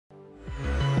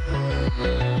Good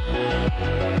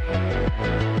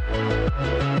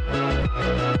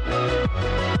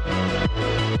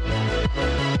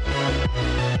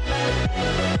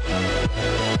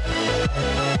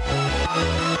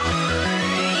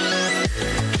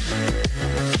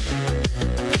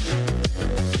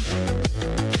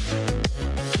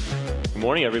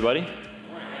morning, everybody.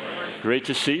 Great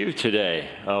to see you today.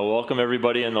 Welcome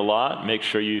everybody in the lot. Make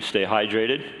sure you stay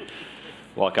hydrated.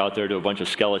 Walk out there to a bunch of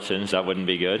skeletons. That wouldn't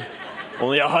be good.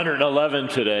 Only 111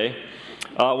 today.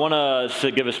 I want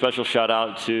to give a special shout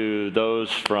out to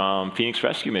those from Phoenix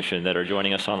Rescue Mission that are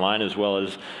joining us online, as well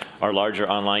as our larger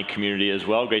online community as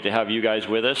well. Great to have you guys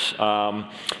with us.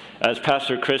 As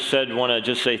Pastor Chris said, I want to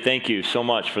just say thank you so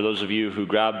much for those of you who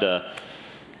grabbed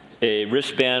a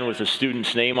wristband with a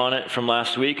student's name on it from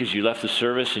last week as you left the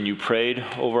service and you prayed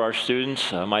over our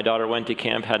students. My daughter went to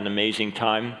camp, had an amazing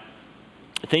time.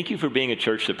 Thank you for being a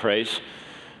church that prays.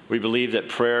 We believe that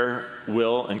prayer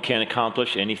will and can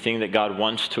accomplish anything that God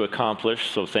wants to accomplish,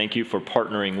 so thank you for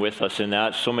partnering with us in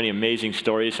that. So many amazing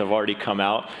stories have already come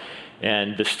out,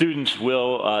 and the students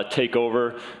will take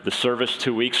over the service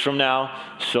 2 weeks from now,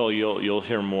 so you'll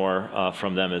hear more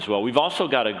from them as well. We've also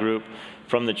got a group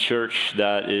from the church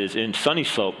that is in Sunny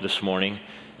Slope this morning,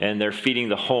 and they're feeding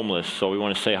the homeless, so we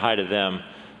want to say hi to them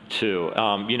too.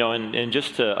 And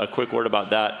just a quick word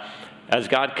about that. As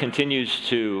God continues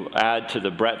to add to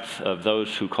the breadth of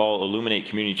those who call Illuminate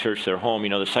Community Church their home,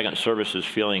 the second service is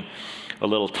feeling a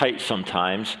little tight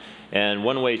sometimes, and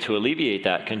one way to alleviate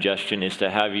that congestion is to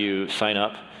have you sign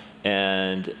up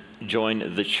and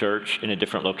join the church in a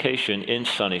different location in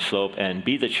Sunny Slope and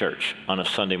be the church on a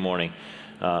Sunday morning.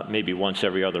 Maybe once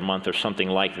every other month or something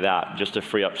like that, just to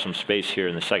free up some space here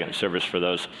in the second service for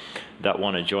those that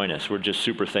want to join us. We're just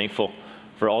super thankful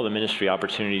for all the ministry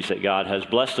opportunities that God has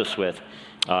blessed us with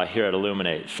here at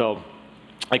Illuminate. So,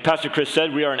 like Pastor Chris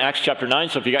said, we are in Acts chapter 9,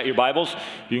 so if you got your Bibles,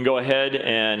 you can go ahead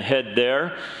and head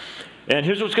there. And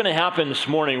here's what's going to happen this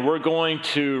morning. We're going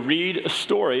to read a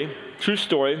story, true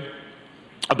story,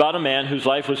 about a man whose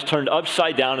life was turned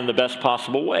upside down in the best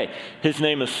possible way. His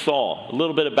name is Saul. A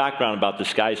little bit of background about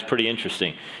this guy is pretty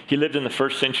interesting. He lived in the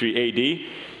 1st century A.D.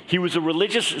 He was a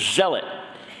religious zealot.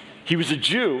 He was a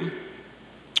Jew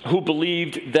who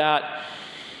believed that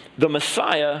the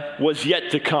Messiah was yet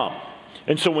to come.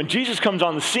 And so when Jesus comes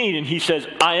on the scene and he says,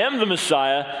 "I am the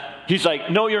Messiah," he's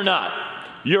like, "No, you're not.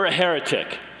 You're a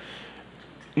heretic."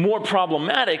 More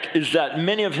problematic is that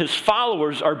many of his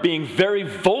followers are being very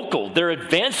vocal. They're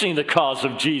advancing the cause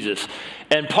of Jesus.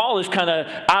 And Paul is kind of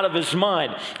out of his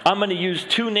mind. I'm going to use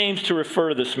two names to refer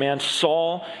to this man,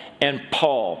 Saul and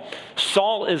Paul.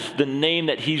 Saul is the name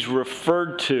that he's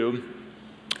referred to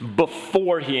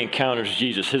before he encounters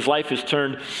Jesus. His life is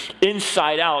turned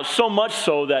inside out, so much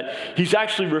so that he's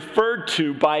actually referred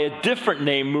to by a different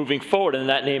name moving forward, and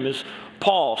that name is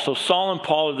Paul. So Saul and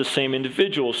Paul are the same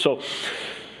individual. So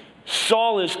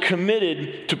Saul is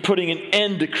committed to putting an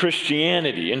end to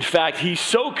Christianity. In fact, he's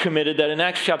so committed that in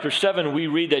Acts chapter 7, we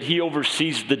read that he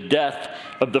oversees the death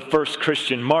of the first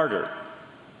Christian martyr.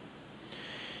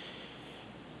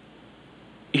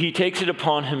 He takes it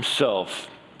upon himself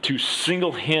to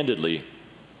single-handedly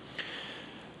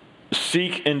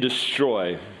seek and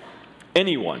destroy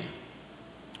anyone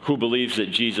who believes that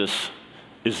Jesus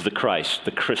is the Christ, the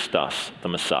Christos, the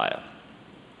Messiah.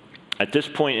 At this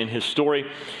point in his story,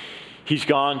 he's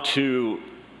gone to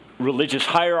religious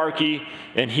hierarchy,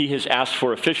 and he has asked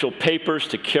for official papers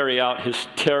to carry out his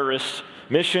terrorist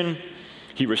mission.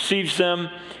 He receives them,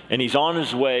 and he's on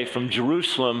his way from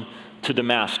Jerusalem to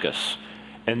Damascus.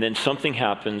 And then something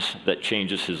happens that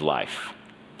changes his life.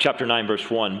 Chapter 9, verse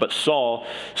 1, "But Saul,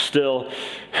 still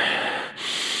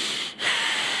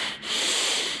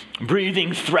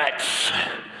breathing threats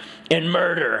and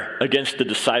murder against the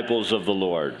disciples of the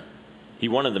Lord." He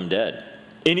wanted them dead.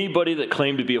 Anybody that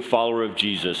claimed to be a follower of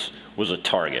Jesus was a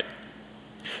target.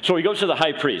 So he goes to the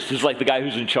high priest. He's like the guy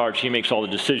who's in charge. He makes all the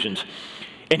decisions.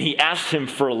 And he asks him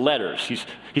for letters.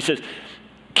 He says,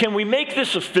 "Can we make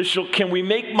this official? Can we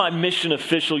make my mission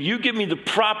official? You give me the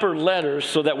proper letters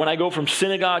so that when I go from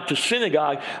synagogue to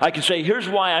synagogue, I can say, here's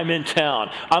why I'm in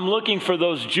town. I'm looking for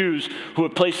those Jews who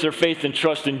have placed their faith and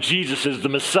trust in Jesus as the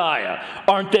Messiah.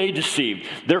 Aren't they deceived?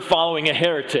 They're following a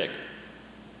heretic."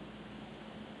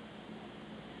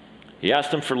 He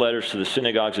asked him for letters to the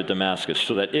synagogues at Damascus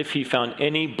so that if he found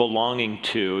any belonging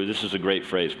to, this is a great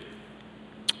phrase,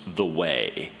 the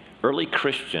way. Early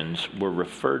Christians were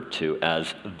referred to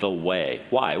as the way.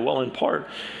 Why? Well, in part,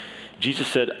 Jesus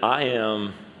said, "I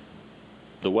am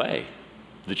the way,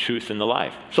 the truth, and the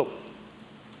life." So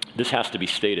this has to be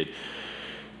stated.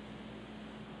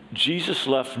 Jesus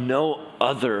left no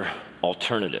other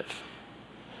alternative.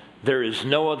 There is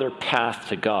no other path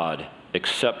to God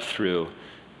except through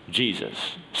Jesus.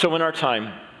 So in our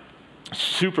time,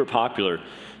 super popular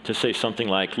to say something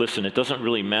like, listen, it doesn't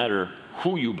really matter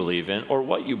who you believe in or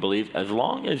what you believe as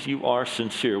long as you are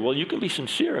sincere. Well, you can be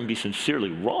sincere and be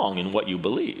sincerely wrong in what you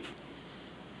believe.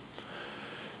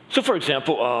 So for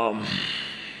example,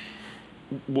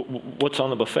 what's on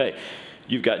the buffet?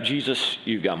 You've got Jesus,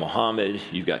 you've got Muhammad,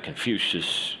 you've got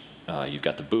Confucius, you've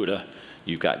got the Buddha,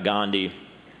 you've got Gandhi.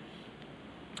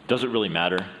 Does it really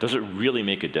matter? Does it really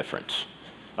make a difference?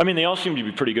 I mean, they all seem to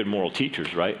be pretty good moral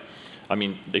teachers, right? I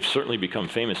mean, they've certainly become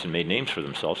famous and made names for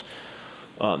themselves.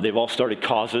 They've all started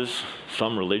causes,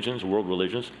 some religions, world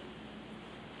religions.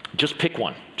 Just pick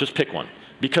one. Just pick one.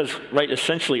 Because, right,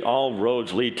 essentially all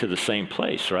roads lead to the same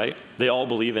place, right? They all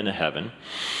believe in a heaven.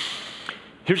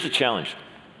 Here's the challenge.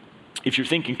 If you're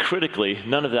thinking critically,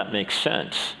 none of that makes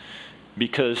sense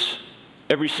because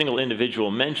every single individual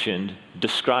mentioned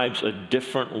describes a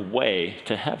different way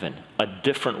to heaven, a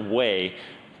different way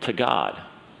to God,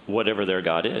 whatever their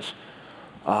God is.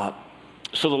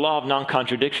 So the law of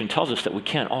non-contradiction tells us that we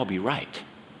can't all be right.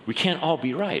 We can't all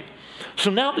be right. So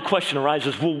now the question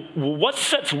arises, well, what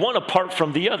sets one apart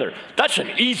from the other? That's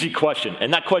an easy question,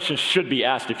 and that question should be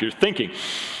asked if you're thinking.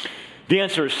 The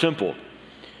answer is simple.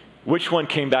 Which one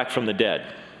came back from the dead?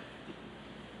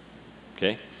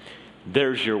 Okay?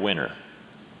 There's your winner.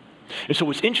 And so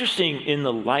what's interesting in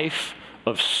the life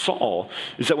of Saul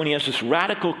is that when he has this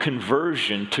radical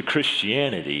conversion to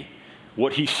Christianity,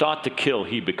 what he sought to kill,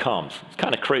 he becomes. It's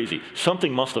kind of crazy.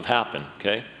 Something must have happened,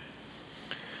 okay?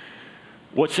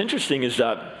 What's interesting is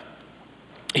that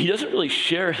he doesn't really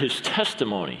share his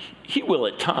testimony. He will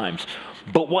at times,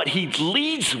 but what he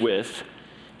leads with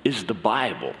is the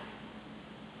Bible.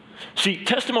 See,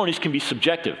 testimonies can be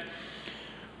subjective,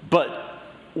 but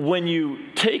when you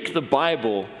take the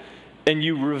Bible and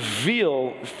you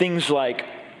reveal things like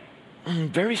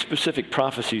very specific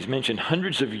prophecies mentioned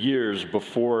hundreds of years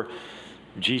before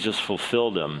Jesus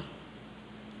fulfilled them,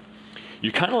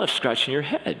 you're kind of left scratching your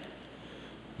head,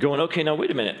 going, okay, now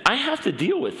wait a minute, I have to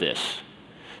deal with this.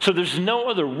 So there's no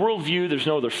other worldview, there's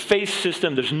no other faith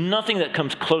system, there's nothing that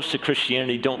comes close to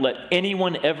Christianity. Don't let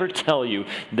anyone ever tell you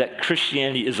that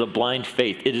Christianity is a blind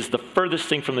faith. It is the furthest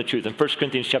thing from the truth. In 1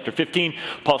 Corinthians chapter 15,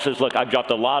 Paul says, look, I've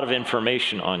dropped a lot of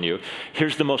information on you.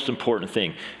 Here's the most important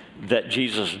thing, that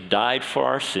Jesus died for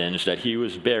our sins, that he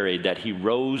was buried, that he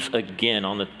rose again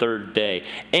on the third day.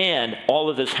 And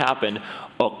all of this happened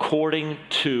according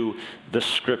to the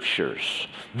scriptures.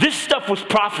 This stuff was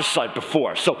prophesied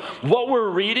before. So what we're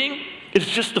reading is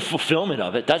just the fulfillment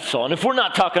of it. That's all. And if we're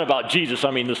not talking about Jesus,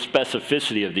 I mean, the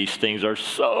specificity of these things are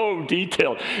so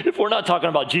detailed. If we're not talking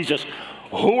about Jesus,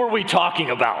 who are we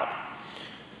talking about?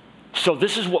 So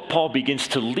this is what Paul begins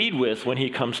to lead with when he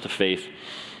comes to faith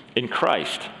in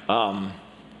Christ.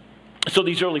 So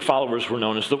these early followers were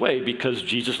known as the way because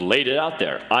Jesus laid it out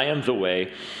there. I am the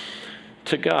way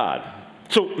to God.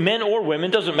 So men or women,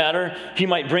 doesn't matter, he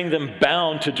might bring them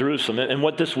bound to Jerusalem. And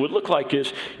what this would look like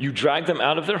is you drag them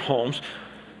out of their homes.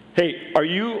 Hey, are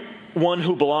you one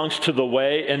who belongs to the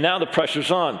way? And now the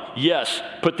pressure's on. Yes,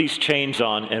 put these chains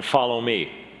on and follow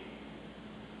me.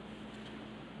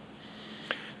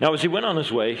 Now as he went on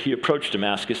his way, he approached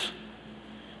Damascus.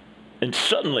 And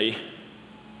suddenly,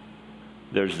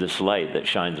 there's this light that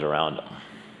shines around him.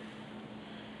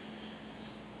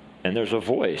 And there's a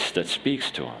voice that speaks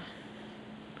to him.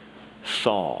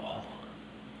 Saul,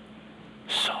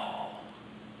 Saul,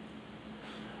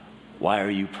 why are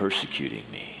you persecuting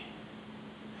me?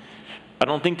 I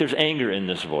don't think there's anger in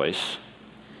this voice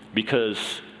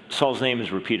because Saul's name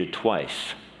is repeated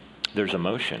twice. There's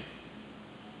emotion.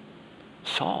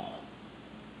 Saul,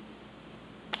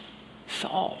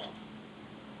 Saul,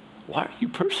 why are you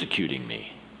persecuting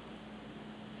me?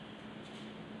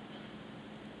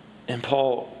 And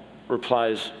Paul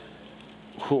replies,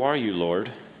 who are you,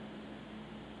 Lord?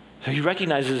 So he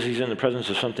recognizes he's in the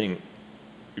presence of something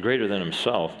greater than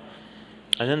himself.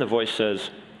 And then the voice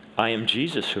says, I am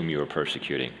Jesus whom you are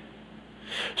persecuting.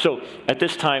 So at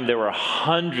this time, there were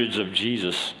hundreds of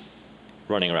Jesus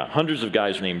running around, hundreds of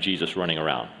guys named Jesus running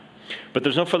around. But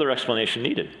there's no further explanation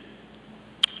needed.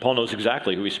 Paul knows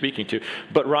exactly who he's speaking to.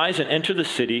 But rise and enter the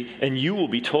city, and you will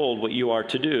be told what you are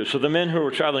to do. So the men who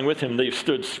were traveling with him, they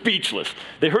stood speechless.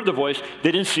 They heard the voice.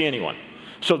 They didn't see anyone.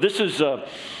 So this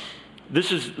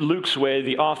is Luke's way,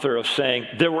 the author, of saying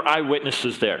there were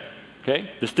eyewitnesses there.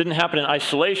 Okay? This didn't happen in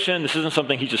isolation. This isn't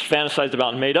something he just fantasized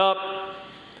about and made up.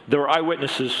 There were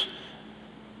eyewitnesses.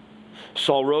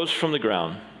 Saul rose from the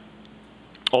ground.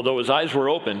 Although his eyes were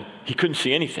open, he couldn't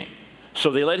see anything. So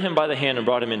they led him by the hand and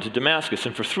brought him into Damascus.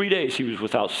 And for 3 days he was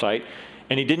without sight,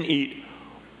 and he didn't eat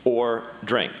or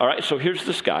drink. All right, so here's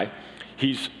this guy.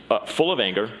 He's full of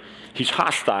anger. He's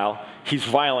hostile. He's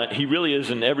violent. He really is,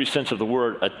 in every sense of the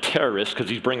word, a terrorist because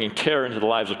he's bringing terror into the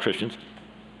lives of Christians.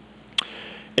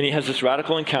 And he has this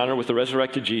radical encounter with the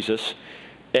resurrected Jesus,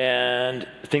 and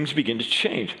things begin to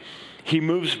change. He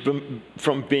moves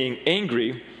from being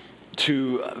angry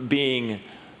to being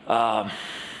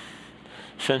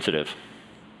sensitive.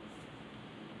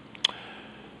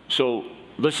 So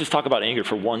let's just talk about anger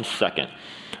for 1 second.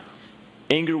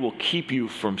 Anger will keep you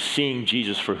from seeing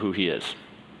Jesus for who he is.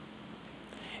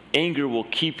 Anger will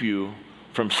keep you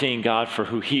from seeing God for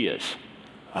who he is.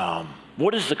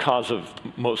 What is the cause of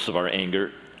most of our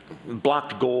anger?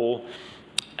 Blocked goal,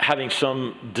 having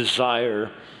some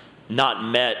desire not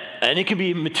met, and it can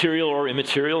be material or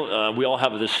immaterial. We all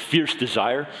have this fierce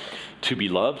desire to be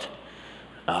loved,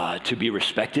 to be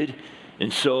respected.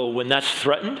 And so when that's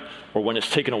threatened or when it's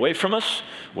taken away from us,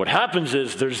 what happens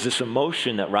is there's this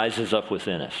emotion that rises up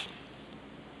within us.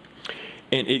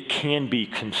 And it can be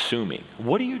consuming.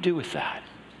 What do you do with that?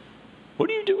 What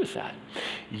do you do with that?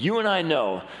 You and I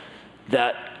know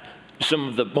that some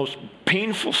of the most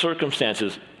painful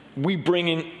circumstances we bring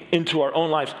into our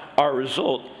own lives are a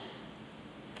result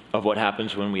of what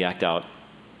happens when we act out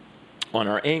on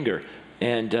our anger.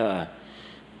 And how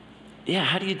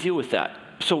do you deal with that?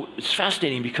 So it's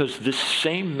fascinating because this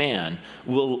same man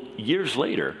will, years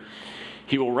later,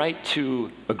 he will write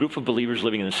to a group of believers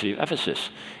living in the city of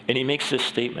Ephesus, and he makes this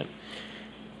statement.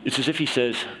 It's as if he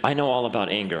says, I know all about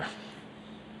anger.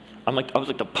 I was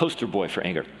like the poster boy for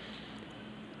anger.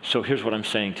 So here's what I'm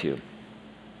saying to you.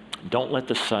 Don't let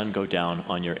the sun go down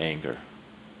on your anger.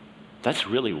 That's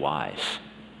really wise.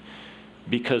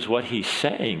 Because what he's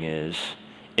saying is,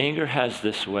 anger has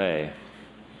this way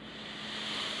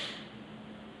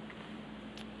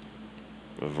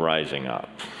of rising up.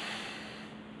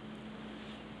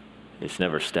 It's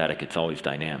never static, it's always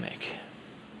dynamic.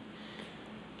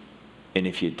 And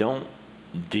if you don't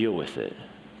deal with it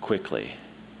quickly,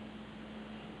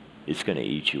 it's going to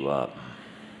eat you up.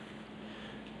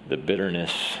 The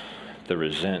bitterness, the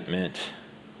resentment,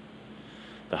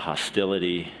 the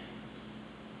hostility.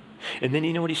 And then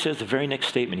you know what he says? The very next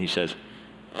statement, he says,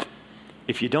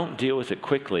 if you don't deal with it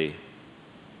quickly,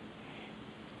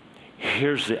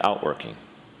 here's the outworking.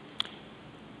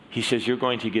 He says you're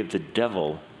going to give the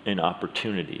devil an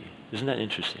opportunity. Isn't that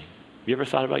interesting? Have you ever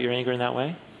thought about your anger in that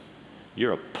way?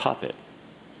 You're a puppet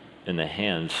in the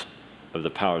hands of the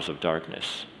powers of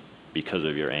darkness because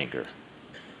of your anger.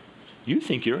 You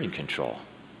think you're in control.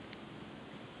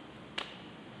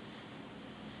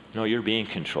 No, you're being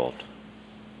controlled.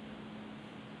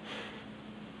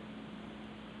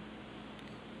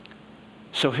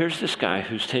 So here's this guy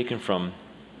who's taken from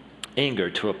anger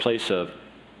to a place of,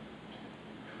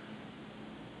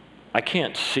 I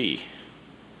can't see.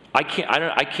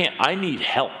 I need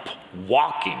help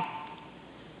walking.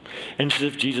 And it's as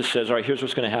if Jesus says, all right, here's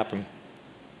what's going to happen.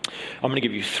 I'm going to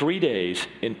give you 3 days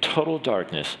in total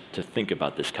darkness to think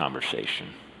about this conversation,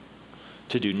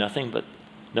 to do nothing but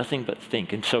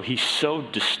think. And so he's so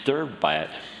disturbed by it.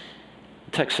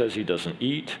 The text says he doesn't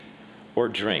eat or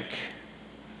drink.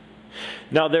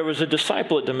 Now there was a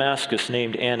disciple at Damascus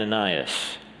named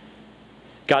Ananias.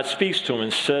 God speaks to him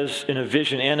and says in a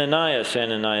vision, Ananias.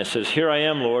 Ananias says, here I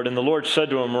am, Lord. And the Lord said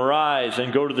to him, arise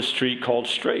and go to the street called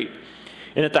Straight.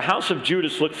 And at the house of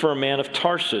Judas look for a man of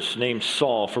Tarsus named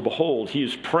Saul, for behold, he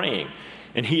is praying,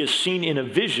 and he has seen in a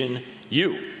vision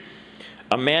you,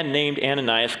 a man named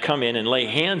Ananias, come in and lay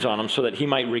hands on him so that he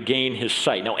might regain his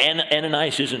sight. Now,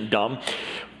 Ananias isn't dumb.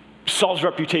 Saul's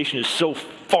reputation is so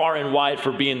far and wide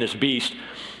for being this beast.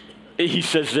 He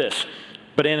says this,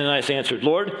 but Ananias answered,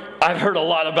 Lord, I've heard a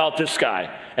lot about this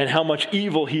guy and how much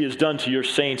evil he has done to your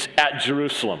saints at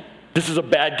Jerusalem. This is a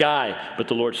bad guy. But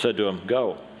the Lord said to him,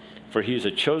 go, for he is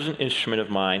a chosen instrument of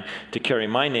mine to carry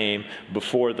my name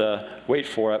before the, wait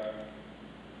for it,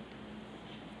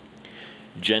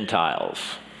 Gentiles.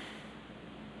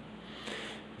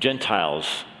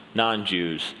 Gentiles,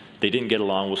 non-Jews, they didn't get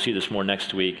along. We'll see this more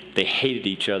next week. They hated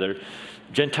each other.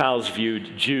 Gentiles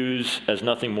viewed Jews as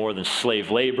nothing more than slave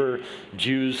labor.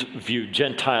 Jews viewed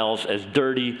Gentiles as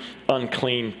dirty,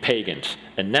 unclean pagans.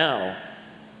 And now,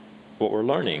 what we're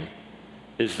learning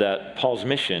is that Paul's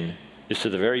mission is to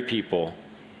the very people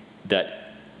that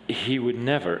he would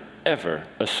never, ever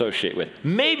associate with.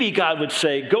 Maybe God would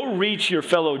say, go reach your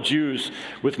fellow Jews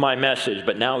with my message.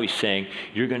 But now he's saying,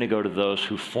 you're going to go to those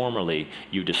who formerly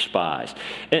you despised.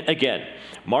 And again,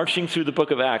 marching through the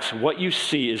book of Acts, what you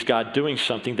see is God doing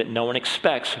something that no one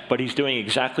expects, but he's doing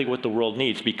exactly what the world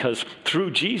needs, because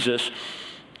through Jesus,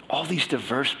 all these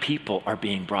diverse people are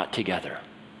being brought together.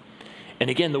 And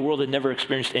again, the world had never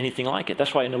experienced anything like it.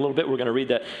 That's why in a little bit we're going to read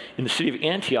that in the city of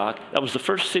Antioch, that was the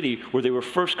first city where they were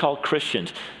first called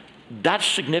Christians. That's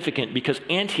significant because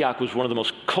Antioch was one of the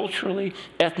most culturally,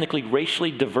 ethnically,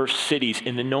 racially diverse cities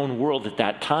in the known world at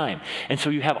that time. And so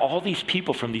you have all these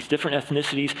people from these different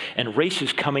ethnicities and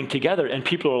races coming together, and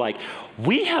people are like,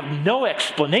 we have no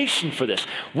explanation for this.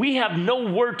 We have no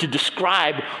word to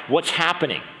describe what's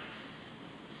happening.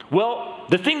 Well,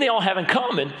 the thing they all have in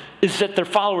common is that they're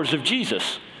followers of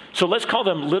Jesus. So let's call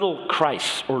them little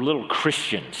Christs or little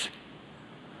Christians.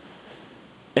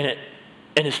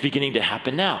 And it's beginning to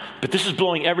happen now. But this is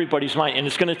blowing everybody's mind, and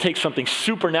it's going to take something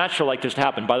supernatural like this to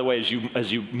happen. By the way,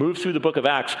 as you move through the book of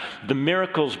Acts, the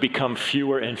miracles become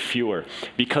fewer and fewer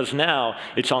because now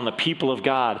it's on the people of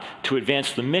God to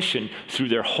advance the mission through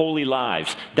their holy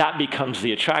lives. That becomes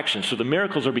the attraction. So the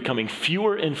miracles are becoming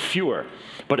fewer and fewer.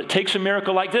 But it takes a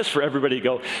miracle like this for everybody to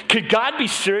go, could God be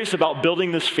serious about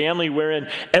building this family wherein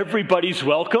everybody's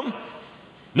welcome?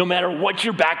 No matter what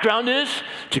your background is,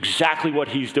 it's exactly what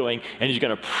he's doing, and he's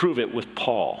going to prove it with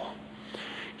Paul.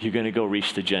 You're going to go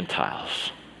reach the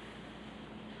Gentiles.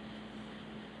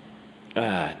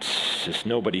 It's just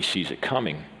nobody sees it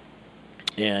coming,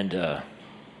 and yet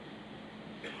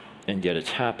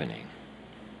it's happening.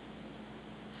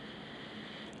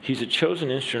 He's a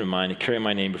chosen instrument of mine to carry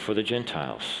my name before the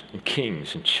Gentiles and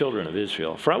kings and children of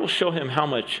Israel. For I will show him how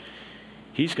much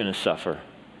he's going to suffer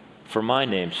for my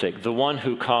name's sake. The one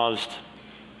who caused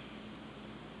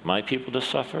my people to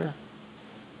suffer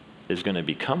is going to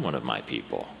become one of my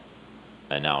people.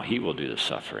 And now he will do the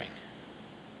suffering.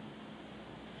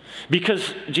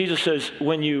 Because Jesus says,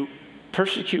 when you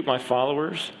persecute my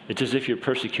followers, it's as if you're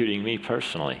persecuting me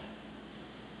personally.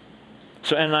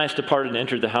 So Ananias departed and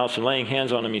entered the house, and laying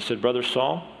hands on him, he said, Brother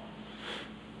Saul,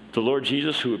 the Lord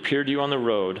Jesus, who appeared to you on the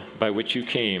road by which you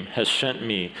came, has sent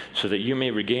me so that you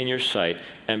may regain your sight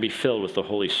and be filled with the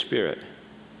Holy Spirit.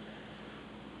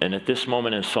 And at this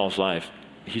moment in Saul's life,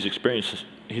 he's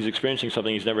experiencing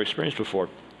something he's never experienced before.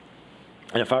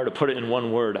 And if I were to put it in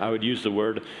one word, I would use the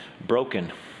word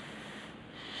broken.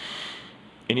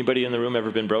 Anybody in the room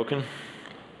ever been broken?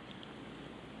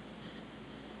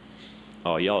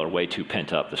 Oh, y'all are way too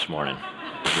pent up this morning.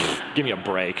 Give me a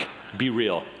break. Be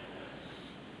real.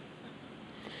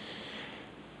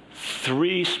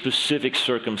 3 specific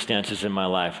circumstances in my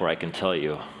life where I can tell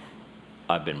you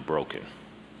I've been broken.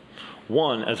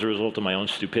 One, as a result of my own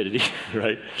stupidity,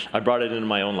 right? I brought it into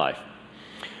my own life.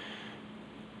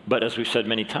 But as we've said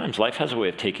many times, life has a way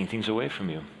of taking things away from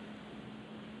you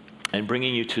and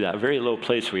bringing you to that very low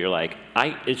place where you're like,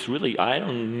 it's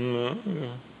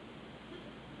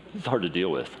hard to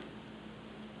deal with.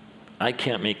 I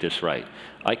can't make this right.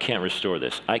 I can't restore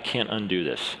this. I can't undo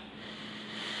this.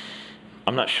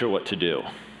 I'm not sure what to do.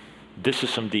 This is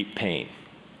some deep pain.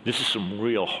 This is some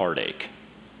real heartache.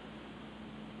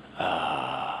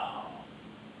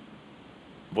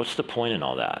 What's the point in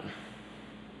all that?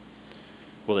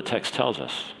 Well, the text tells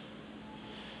us.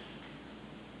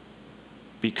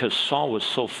 Because Saul was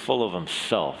so full of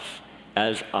himself,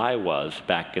 as I was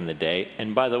back in the day,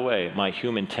 and by the way, my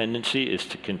human tendency is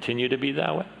to continue to be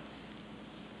that way.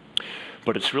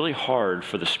 But it's really hard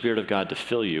for the Spirit of God to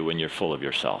fill you when you're full of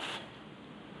yourself.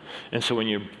 And so when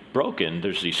you're broken,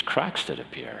 there's these cracks that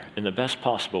appear in the best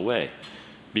possible way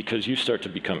because you start to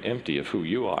become empty of who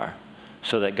you are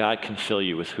so that God can fill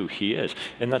you with who he is.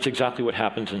 And that's exactly what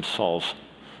happens in Saul's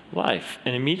life.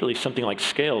 And immediately something like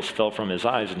scales fell from his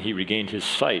eyes and he regained his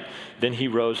sight. Then he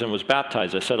rose and was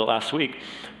baptized. I said it last week.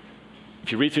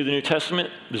 If you read through the New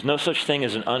Testament, there's no such thing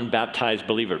as an unbaptized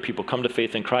believer. People come to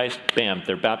faith in Christ, bam,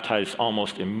 they're baptized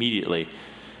almost immediately.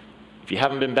 If you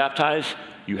haven't been baptized,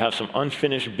 you have some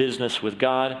unfinished business with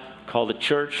God. Call the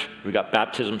church. We've got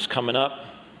baptisms coming up.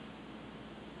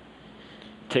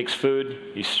 Takes food.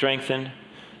 He's strengthened.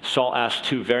 Saul asks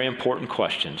 2 very important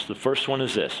questions. The first one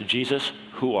is this: Jesus,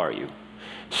 who are you?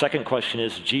 Second question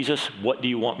is, Jesus, what do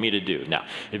you want me to do? Now,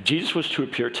 if Jesus was to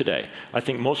appear today, I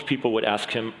think most people would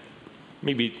ask him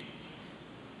maybe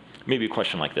a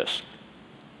question like this.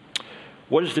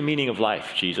 What is the meaning of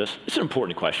life, Jesus? It's an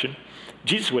important question.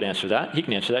 Jesus would answer that. He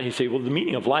can answer that. He'd say, well, the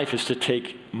meaning of life is to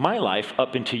take my life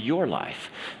up into your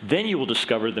life. Then you will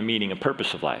discover the meaning and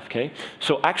purpose of life, okay?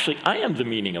 So actually, I am the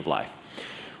meaning of life.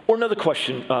 Or another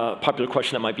question, popular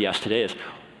question that might be asked today is,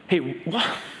 hey, what?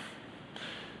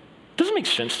 Doesn't make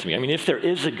sense to me. I mean, if there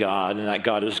is a God and that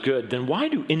God is good, then why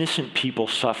do innocent people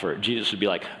suffer? Jesus would be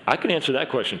like, I can answer that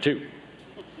question too,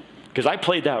 because I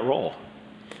played that role.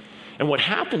 And what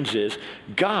happens is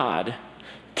God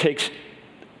takes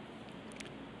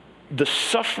the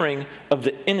suffering of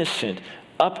the innocent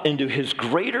up into his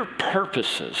greater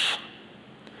purposes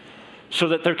so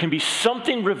that there can be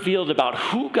something revealed about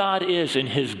who God is in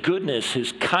his goodness,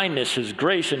 his kindness, his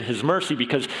grace, and his mercy,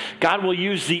 because God will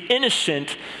use the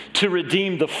innocent to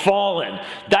redeem the fallen.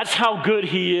 That's how good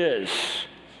he is.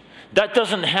 That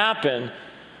doesn't happen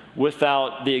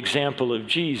without the example of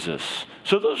Jesus.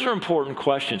 So those are important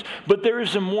questions. But there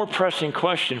is a more pressing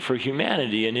question for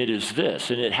humanity, and it is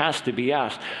this, and it has to be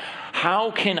asked: how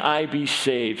can I be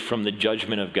saved from the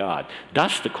judgment of God?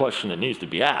 That's the question that needs to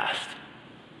be asked.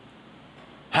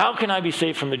 How can I be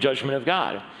saved from the judgment of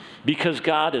God? Because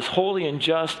God is holy and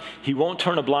just. He won't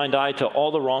turn a blind eye to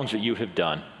all the wrongs that you have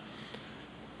done,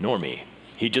 nor me.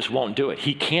 He just won't do it.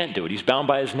 He can't do it. He's bound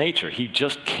by his nature. He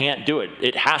just can't do it.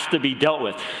 It has to be dealt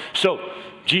with. So,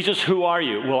 Jesus, who are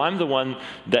you? Well, I'm the one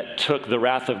that took the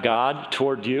wrath of God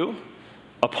toward you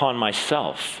upon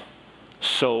myself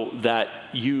so that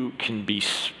you can be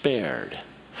spared.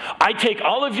 I take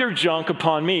all of your junk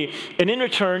upon me, and in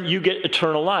return, you get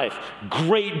eternal life.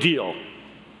 Great deal.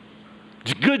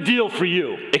 It's a good deal for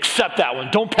you. Accept that one.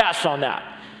 Don't pass on that.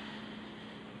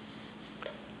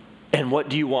 And what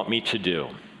do you want me to do?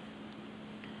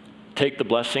 Take the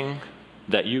blessing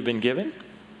that you've been given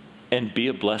and be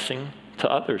a blessing to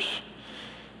others.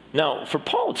 Now, for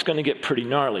Paul, it's going to get pretty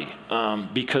gnarly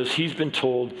because he's been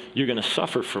told, you're going to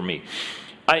suffer for me.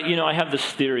 I have this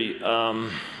theory.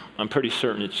 I'm pretty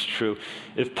certain it's true.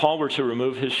 If Paul were to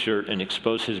remove his shirt and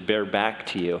expose his bare back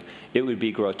to you, it would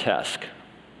be grotesque.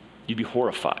 You'd be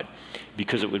horrified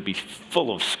because it would be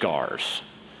full of scars,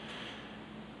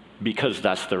 because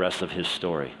that's the rest of his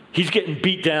story. He's getting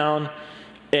beat down,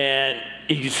 and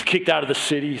he's kicked out of the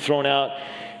city, thrown out,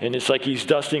 and it's like he's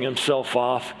dusting himself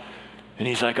off, and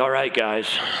he's like, all right, guys,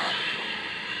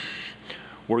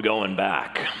 we're going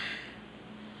back.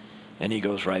 And he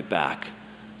goes right back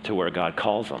to where God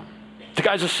calls him. The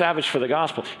guy's a savage for the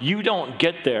gospel. You don't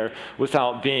get there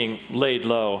without being laid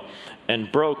low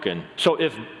and broken. So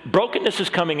if brokenness is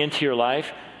coming into your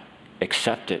life,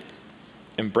 accept it,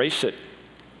 embrace it.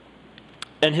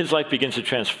 And his life begins to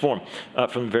transform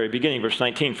from the very beginning. Verse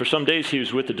 19, for some days he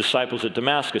was with the disciples at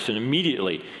Damascus, and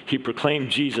immediately he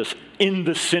proclaimed Jesus in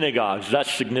the synagogues.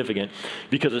 That's significant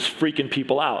because it's freaking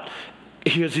people out.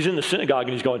 He's in the synagogue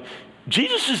and he's going,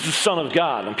 Jesus is the Son of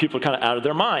God. And people are kind of out of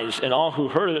their minds. And all who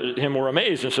heard him were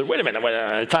amazed and said, wait a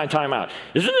minute, time out.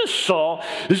 Isn't this Saul?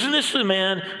 Isn't this the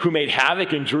man who made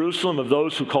havoc in Jerusalem of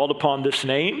those who called upon this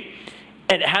name?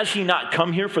 And has he not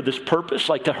come here for this purpose,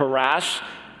 like to harass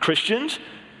Christians,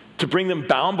 to bring them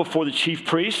bound before the chief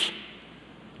priests?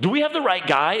 Do we have the right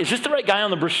guy? Is this the right guy on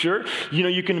the brochure?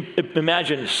 You can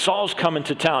imagine Saul's coming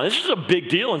to town. This is a big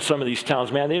deal in some of these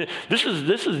towns, man. This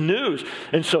is news.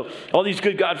 And so all these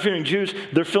good God-fearing Jews,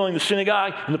 they're filling the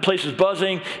synagogue, and the place is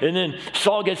buzzing. And then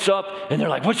Saul gets up, and they're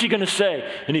like, what's he going to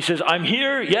say? And he says, I'm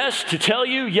here, yes, to tell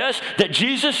you, yes, that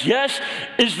Jesus, yes,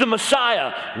 is the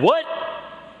Messiah. What?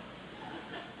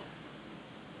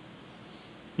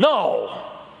 No.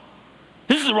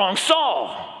 This is the wrong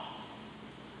Saul.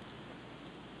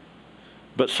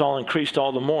 But Saul increased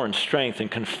all the more in strength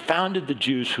and confounded the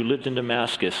Jews who lived in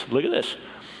Damascus. Look at this.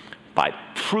 By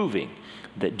proving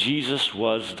that Jesus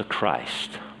was the Christ.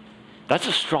 That's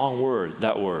a strong word,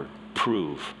 that word,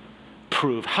 prove.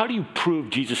 Prove. How do you prove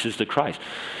Jesus is the Christ?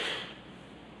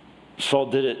 Saul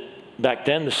did it back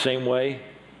then the same way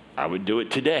I would do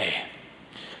it today.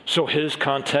 So his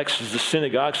context is the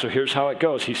synagogue, so here's how it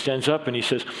goes. He stands up and he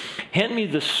says, hand me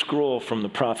the scroll from the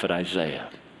prophet Isaiah.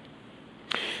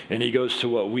 And he goes to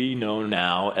what we know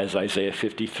now as Isaiah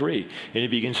 53. And he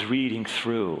begins reading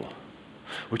through,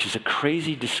 which is a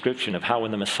crazy description of how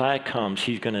when the Messiah comes,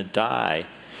 he's going to die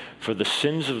for the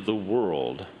sins of the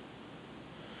world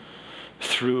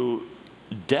through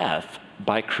death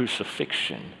by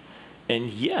crucifixion. And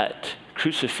yet,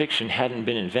 crucifixion hadn't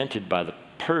been invented by the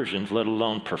Persians, let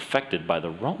alone perfected by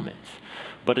the Romans.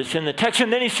 But it's in the text.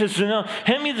 And then he says,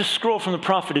 hand me the scroll from the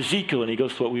prophet Ezekiel. And he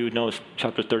goes to what we would know as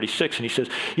chapter 36. And he says,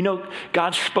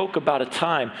 God spoke about a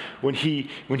time when he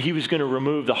was going to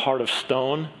remove the heart of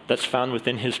stone that's found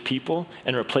within his people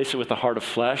and replace it with the heart of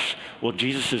flesh. Well,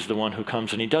 Jesus is the one who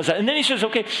comes and he does that. And then he says,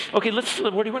 okay, what do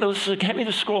you want to listen to? Hand me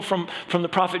the scroll from the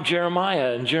prophet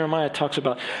Jeremiah. And Jeremiah talks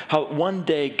about how one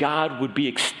day God would be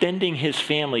extending his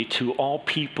family to all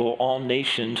people, all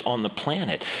nations on the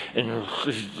planet. And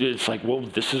it's like, well,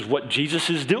 this is what Jesus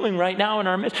is doing right now in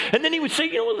our midst. And then he would say,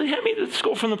 hand me the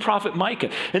scroll from the prophet Micah.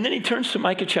 And then he turns to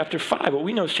Micah chapter 5. What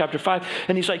we know is chapter 5.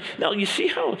 And he's like, now you see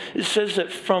how it says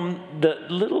that from the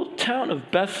little town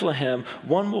of Bethlehem,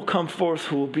 one will come forth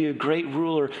who will be a great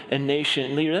ruler and nation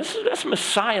and leader. That's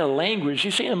Messiah language.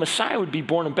 He's saying a Messiah would be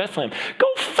born in Bethlehem. Go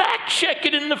fact check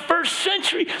it in the first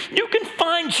century. You can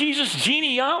find Jesus'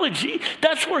 genealogy.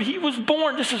 That's where he was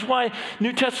born. This is why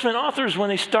New Testament authors, when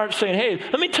they start saying, hey,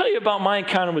 let me tell you about my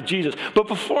encounter with Jesus. But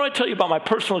before I tell you about my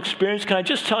personal experience, can I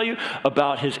just tell you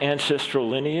about his ancestral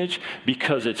lineage?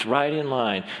 Because it's right in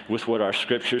line with what our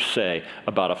scriptures say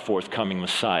about a forthcoming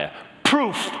Messiah.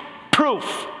 Proof.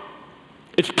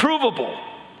 It's provable.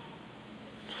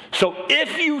 So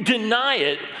if you deny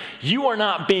it, you are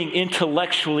not being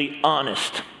intellectually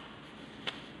honest.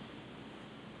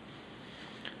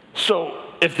 So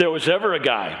if there was ever a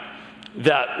guy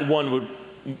that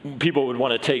people would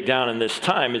want to take down in this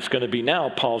time, it's going to be now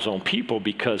Paul's own people,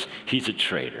 because he's a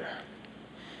traitor.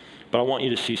 But I want you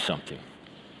to see something.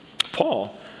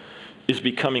 Paul is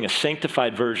becoming a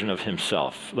sanctified version of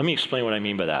himself. Let me explain what I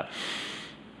mean by that.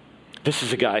 This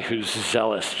is a guy who's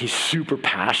zealous. He's super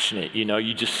passionate. You know,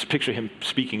 you just picture him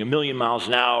speaking 1,000,000 miles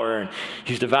an hour, and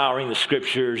he's devouring the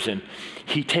scriptures, and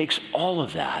he takes all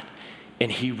of that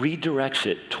and he redirects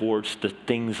it towards the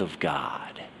things of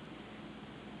God.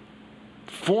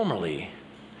 Formerly,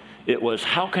 it was,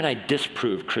 how can I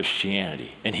disprove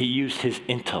Christianity? And he used his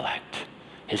intellect,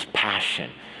 his passion.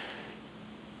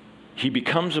 He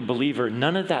becomes a believer.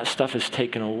 None of that stuff is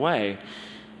taken away.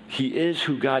 He is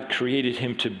who God created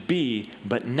him to be,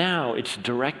 but now it's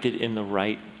directed in the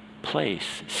right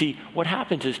place. See, what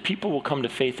happens is people will come to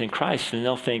faith in Christ and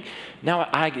they'll think, now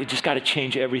I just got to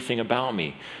change everything about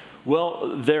me.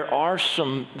 Well, there are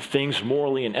some things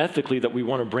morally and ethically that we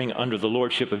want to bring under the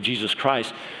lordship of Jesus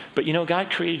Christ, but you know, God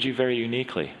created you very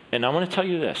uniquely. And I want to tell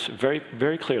you this very,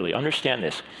 very clearly. Understand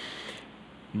this.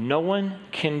 No one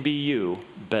can be you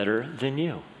better than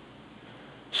you.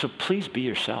 So please be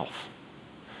yourself.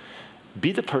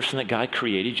 Be the person that God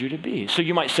created you to be. So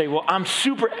you might say, well, I'm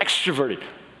super extroverted.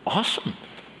 Awesome.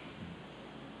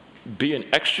 Be an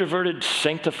extroverted,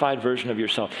 sanctified version of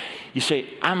yourself. You say,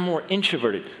 I'm more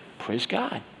introverted. Praise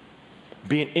God.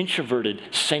 Be an introverted,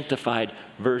 sanctified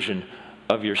version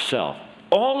of yourself.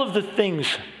 All of the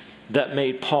things that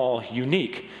made Paul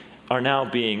unique are now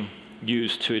being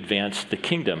used to advance the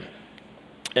kingdom.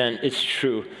 And it's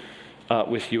true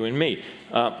with you and me.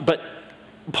 But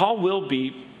Paul will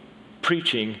be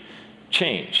preaching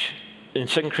change. In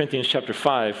 2 Corinthians chapter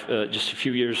 5, just a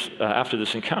few years after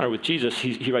this encounter with Jesus,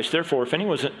 he writes, therefore, if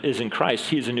anyone is in Christ,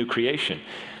 he is a new creation.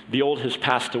 The old has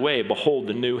passed away. Behold,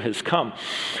 the new has come.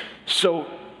 So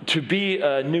to be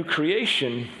a new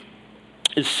creation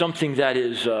is something that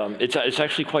is, it's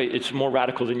actually it's more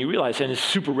radical than you realize, and it's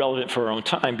super relevant for our own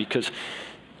time, because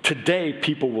today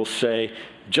people will say,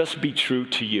 just be true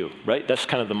to you, right? That's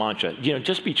kind of the mantra. You know,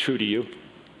 just be true to you.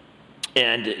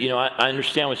 And, you know, I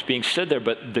understand what's being said there,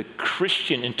 but the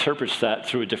Christian interprets that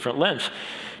through a different lens,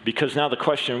 because now the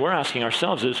question we're asking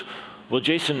ourselves is, well,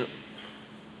 Jason,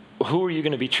 who are you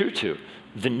going to be true to?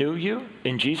 The new you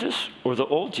in Jesus, or the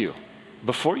old you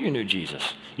before you knew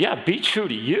Jesus? Yeah, be true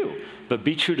to you, but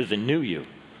be true to the new you,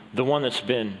 the one that's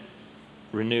been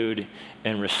renewed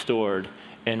and restored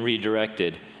and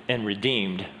redirected and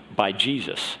redeemed by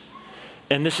Jesus.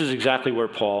 And this is exactly where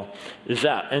Paul is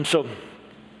at. And so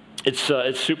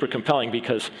it's super compelling,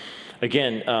 because,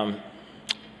 again,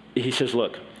 he says,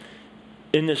 look,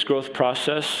 in this growth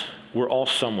process, we're all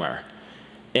somewhere.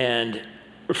 And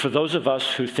for those of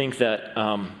us who think that,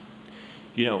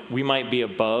 you know, we might be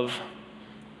above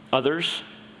others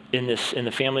in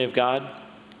the family of God,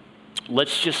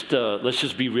 let's just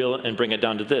be real and bring it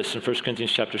down to this. In 1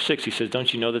 Corinthians chapter 6, he says,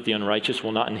 don't you know that the unrighteous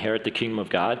will not inherit the kingdom of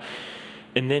God?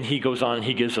 And then he goes on and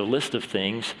he gives a list of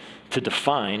things to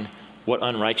define what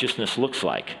unrighteousness looks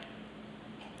like.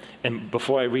 And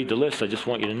before I read the list, I just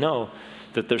want you to know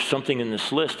that there's something in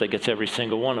this list that gets every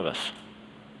single one of us.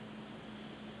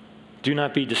 Do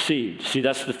not be deceived. See,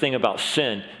 that's the thing about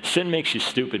sin. Sin makes you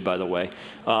stupid, by the way.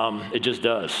 It just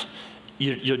does.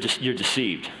 You're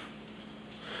deceived.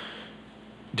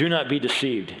 Do not be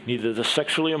deceived. Neither the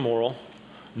sexually immoral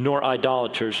nor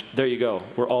idolaters. There you go.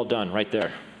 We're all done right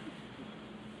there.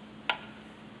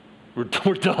 We're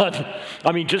done.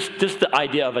 I mean, just the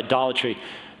idea of idolatry.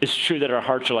 It's true that our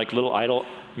hearts are like little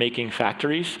idol-making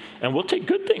factories, and we'll take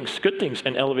good things,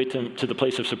 and elevate them to the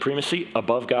place of supremacy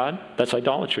above God. That's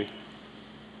idolatry.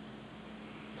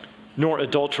 Nor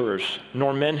adulterers,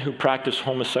 nor men who practice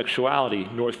homosexuality,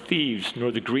 nor thieves,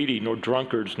 nor the greedy, nor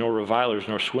drunkards, nor revilers,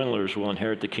 nor swindlers will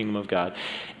inherit the kingdom of God.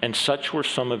 And such were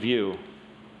some of you.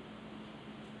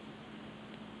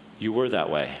 You were that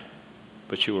way,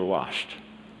 but you were washed.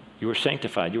 You were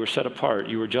sanctified. You were set apart.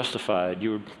 You were justified.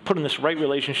 You were put in this right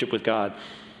relationship with God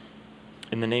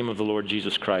in the name of the Lord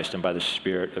Jesus Christ and by the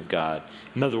Spirit of God.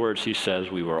 In other words, he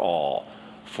says we were all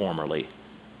formerly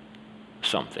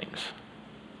some things.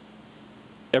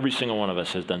 Every single one of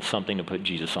us has done something to put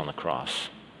Jesus on the cross.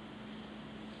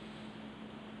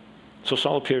 So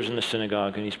Saul appears in the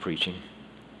synagogue and he's preaching.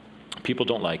 People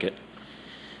don't like it.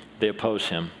 They oppose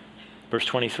him. Verse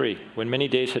 23, when many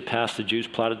days had passed, the Jews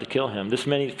plotted to kill him. This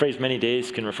phrase, many days,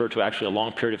 can refer to actually a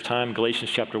long period of time. Galatians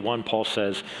chapter 1, Paul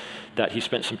says that he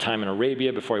spent some time in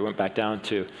Arabia before he went back down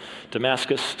to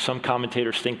Damascus. Some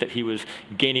commentators think that he was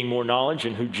gaining more knowledge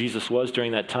in who Jesus was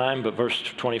during that time. But verse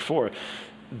 24,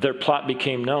 their plot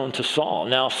became known to Saul.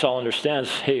 Now Saul understands,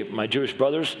 hey, my Jewish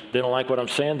brothers, they don't like what I'm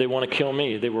saying. They want to kill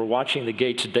me. They were watching the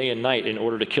gates day and night in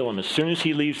order to kill him. As soon as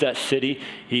he leaves that city,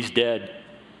 he's dead.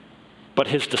 But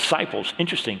his disciples,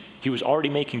 interesting, he was already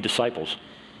making disciples,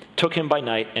 took him by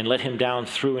night and let him down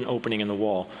through an opening in the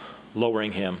wall,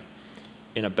 lowering him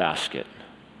in a basket.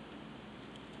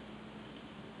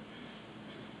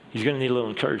 He's going to need a little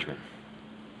encouragement.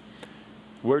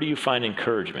 Where do you find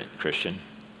encouragement, Christian?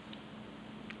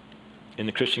 In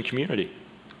the Christian community.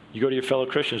 You go to your fellow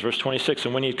Christians, verse 26,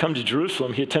 and when he had come to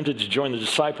Jerusalem, he attempted to join the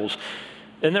disciples.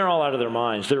 And they're all out of their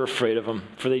minds. They're afraid of him,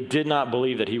 for they did not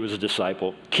believe that he was a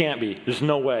disciple. Can't be. There's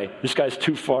no way. This guy's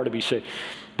too far to be saved.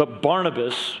 But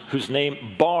Barnabas, whose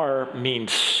name Bar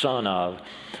means son of,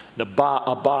 the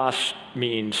Abbas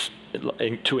means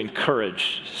to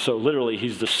encourage. So literally,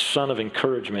 he's the son of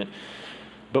encouragement.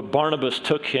 But Barnabas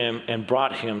took him and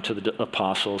brought him to the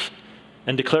apostles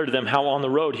and declared to them how on the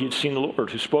road he had seen the Lord,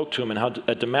 who spoke to him, and how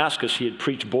at Damascus he had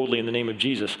preached boldly in the name of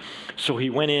Jesus. So he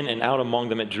went in and out among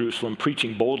them at Jerusalem,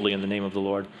 preaching boldly in the name of the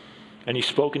Lord. And he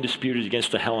spoke and disputed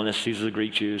against the Hellenists, these are the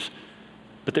Greek Jews,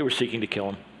 but they were seeking to kill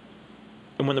him.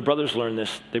 And when the brothers learned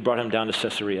this, they brought him down to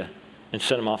Caesarea and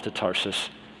sent him off to Tarsus.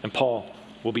 And Paul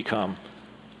will become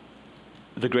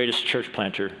the greatest church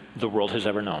planter the world has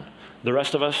ever known. The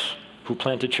rest of us who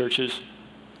planted churches,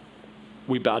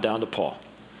 we bow down to Paul.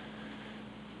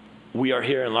 We are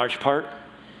here in large part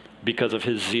because of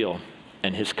his zeal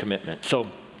and his commitment. So,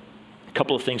 a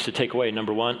couple of things to take away.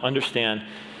 Number one, understand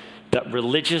that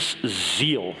religious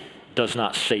zeal does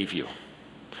not save you.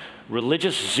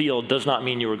 Religious zeal does not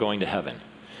mean you are going to heaven.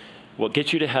 What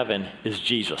gets you to heaven is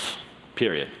Jesus,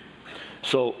 period.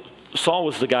 So, Saul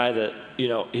was the guy that,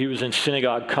 he was in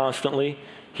synagogue constantly.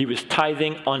 He was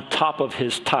tithing on top of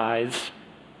his tithes.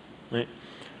 Right?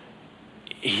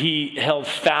 He held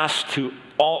fast to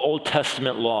all Old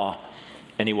Testament law,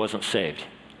 and he wasn't saved.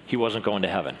 He wasn't going to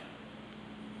heaven.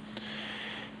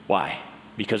 Why?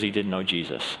 Because he didn't know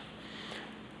Jesus.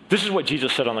 This is what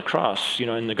Jesus said on the cross,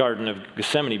 in the Garden of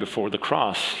Gethsemane before the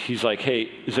cross. He's like,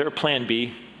 hey, is there a plan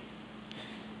B?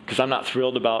 Because I'm not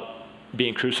thrilled about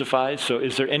being crucified, so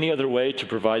is there any other way to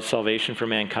provide salvation for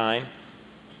mankind?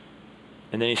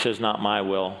 And then he says, not my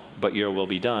will, but your will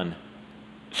be done.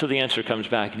 So the answer comes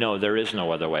back, no, there is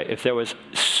no other way. If there was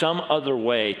some other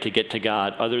way to get to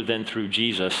God other than through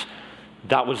Jesus,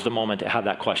 that was the moment to have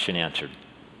that question answered.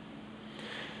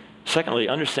 Secondly,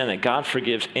 understand that God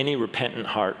forgives any repentant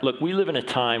heart. Look, we live in a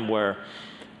time where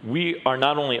we are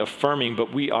not only affirming,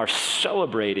 but we are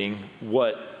celebrating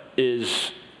what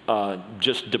is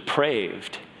just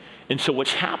depraved. And so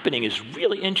what's happening is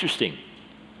really interesting.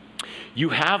 You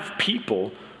have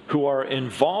people who are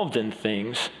involved in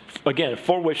things, again,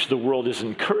 for which the world is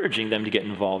encouraging them to get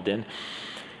involved in,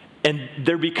 and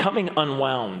they're becoming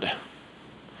unwound.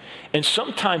 And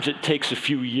sometimes it takes a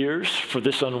few years for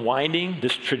this unwinding,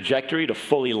 this trajectory to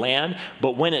fully land,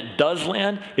 but when it does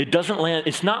land, it doesn't land,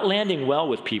 it's not landing well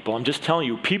with people. I'm just telling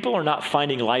you, people are not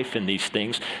finding life in these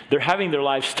things. They're having their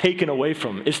lives taken away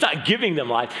from them. It's not giving them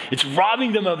life, it's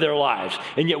robbing them of their lives.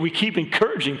 And yet we keep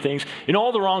encouraging things in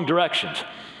all the wrong directions.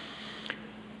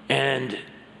 And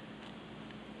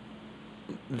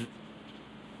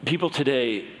people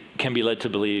today can be led to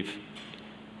believe,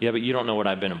 yeah, but you don't know what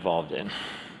I've been involved in.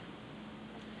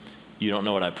 You don't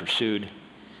know what I've pursued.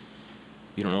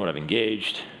 You don't know what I've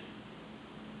engaged.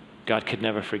 God could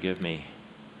never forgive me.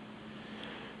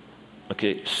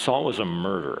 Okay, Saul was a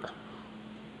murderer.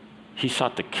 He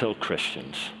sought to kill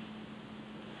Christians.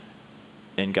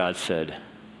 And God said,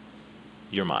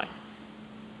 you're mine.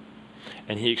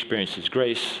 And he experienced his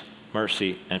grace,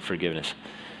 mercy, and forgiveness.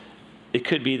 It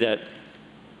could be that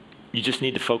you just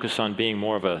need to focus on being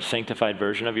more of a sanctified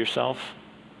version of yourself.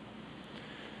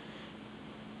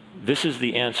 This is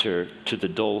the answer to the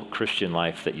dull Christian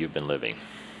life that you've been living.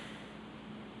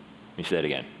 Let me say that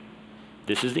again.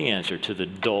 This is the answer to the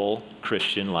dull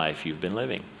Christian life you've been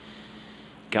living.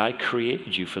 God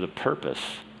created you for the purpose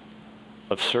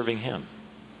of serving him.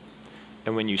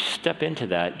 And when you step into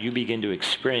that, you begin to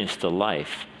experience the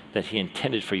life that he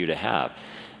intended for you to have.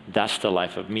 That's the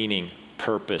life of meaning,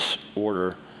 purpose,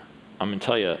 order. I'm going to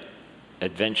tell you,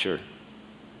 adventure.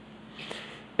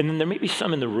 And then there may be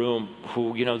some in the room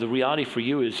who, the reality for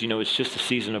you is, it's just a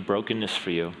season of brokenness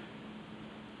for you.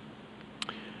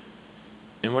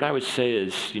 And what I would say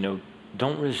is,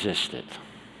 don't resist it.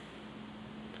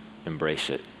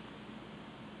 Embrace it.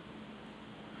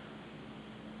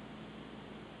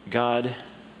 God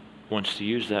wants to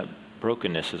use that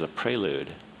brokenness as a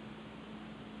prelude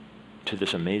to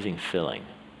this amazing filling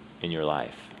in your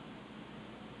life.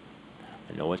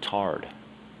 I know it's hard.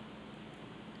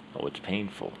 I know it's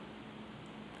painful.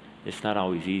 It's not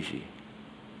always easy.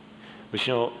 But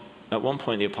at one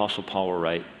point the Apostle Paul will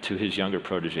write to his younger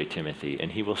protege Timothy,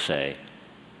 and he will say,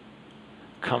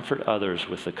 comfort others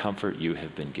with the comfort you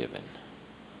have been given.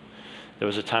 There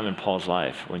was a time in Paul's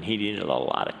life when he needed a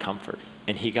lot of comfort,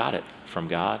 and he got it from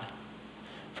God,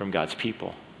 from God's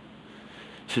people.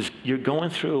 He says, you're going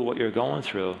through what you're going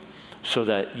through so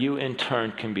that you in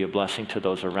turn can be a blessing to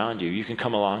those around you. You can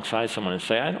come alongside someone and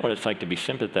say, I know what it's like to be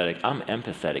sympathetic. I'm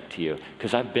empathetic to you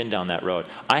because I've been down that road.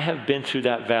 I have been through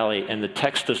that valley, and the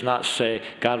text does not say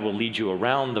God will lead you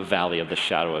around the valley of the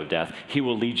shadow of death. He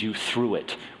will lead you through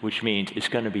it, which means it's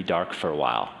going to be dark for a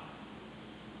while.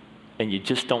 And you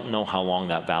just don't know how long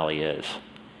that valley is.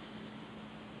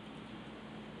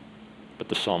 But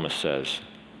the psalmist says,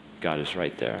 God is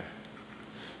right there.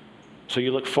 So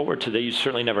you look forward to that. You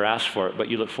certainly never asked for it, but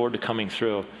you look forward to coming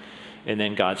through. And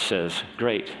then God says,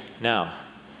 great. Now,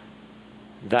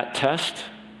 that test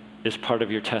is part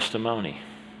of your testimony.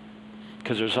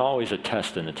 Because there's always a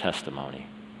test in the testimony.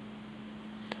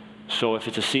 So if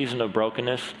it's a season of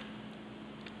brokenness,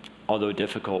 although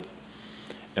difficult,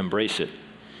 embrace it.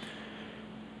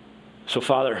 So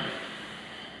Father,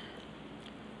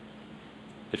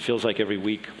 it feels like every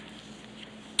week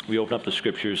we open up the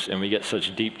scriptures and we get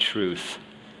such deep truth.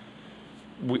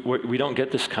 We don't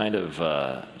get this kind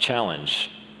of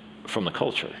challenge from the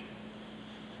culture.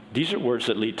 These are words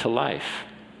that lead to life.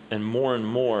 And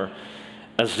more,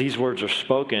 as these words are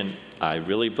spoken, I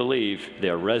really believe they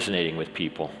are resonating with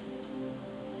people.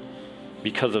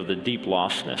 Because of the deep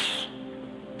lostness,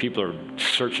 people are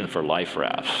searching for life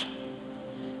rafts.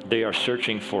 They are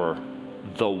searching for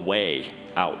the way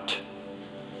out.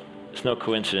 It's no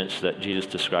coincidence that Jesus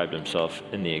described himself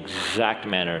in the exact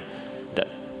manner that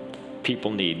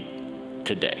people need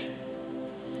today.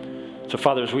 So,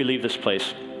 Father, as we leave this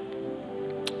place,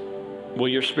 will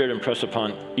your Spirit impress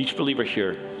upon each believer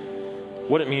here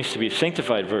what it means to be a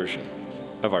sanctified version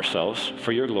of ourselves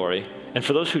for your glory. And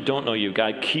for those who don't know you,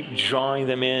 God, keep drawing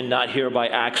them in, not here by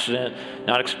accident,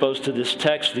 not exposed to this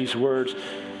text, these words,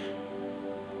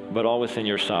 but all within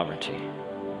your sovereignty.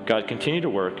 God, continue to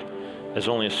work as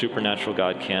only a supernatural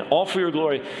God can, all for your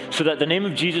glory, so that the name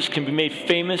of Jesus can be made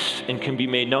famous and can be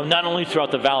made known, not only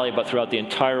throughout the valley, but throughout the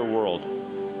entire world.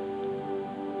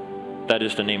 That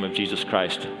is the name of Jesus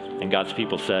Christ. And God's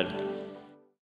people said,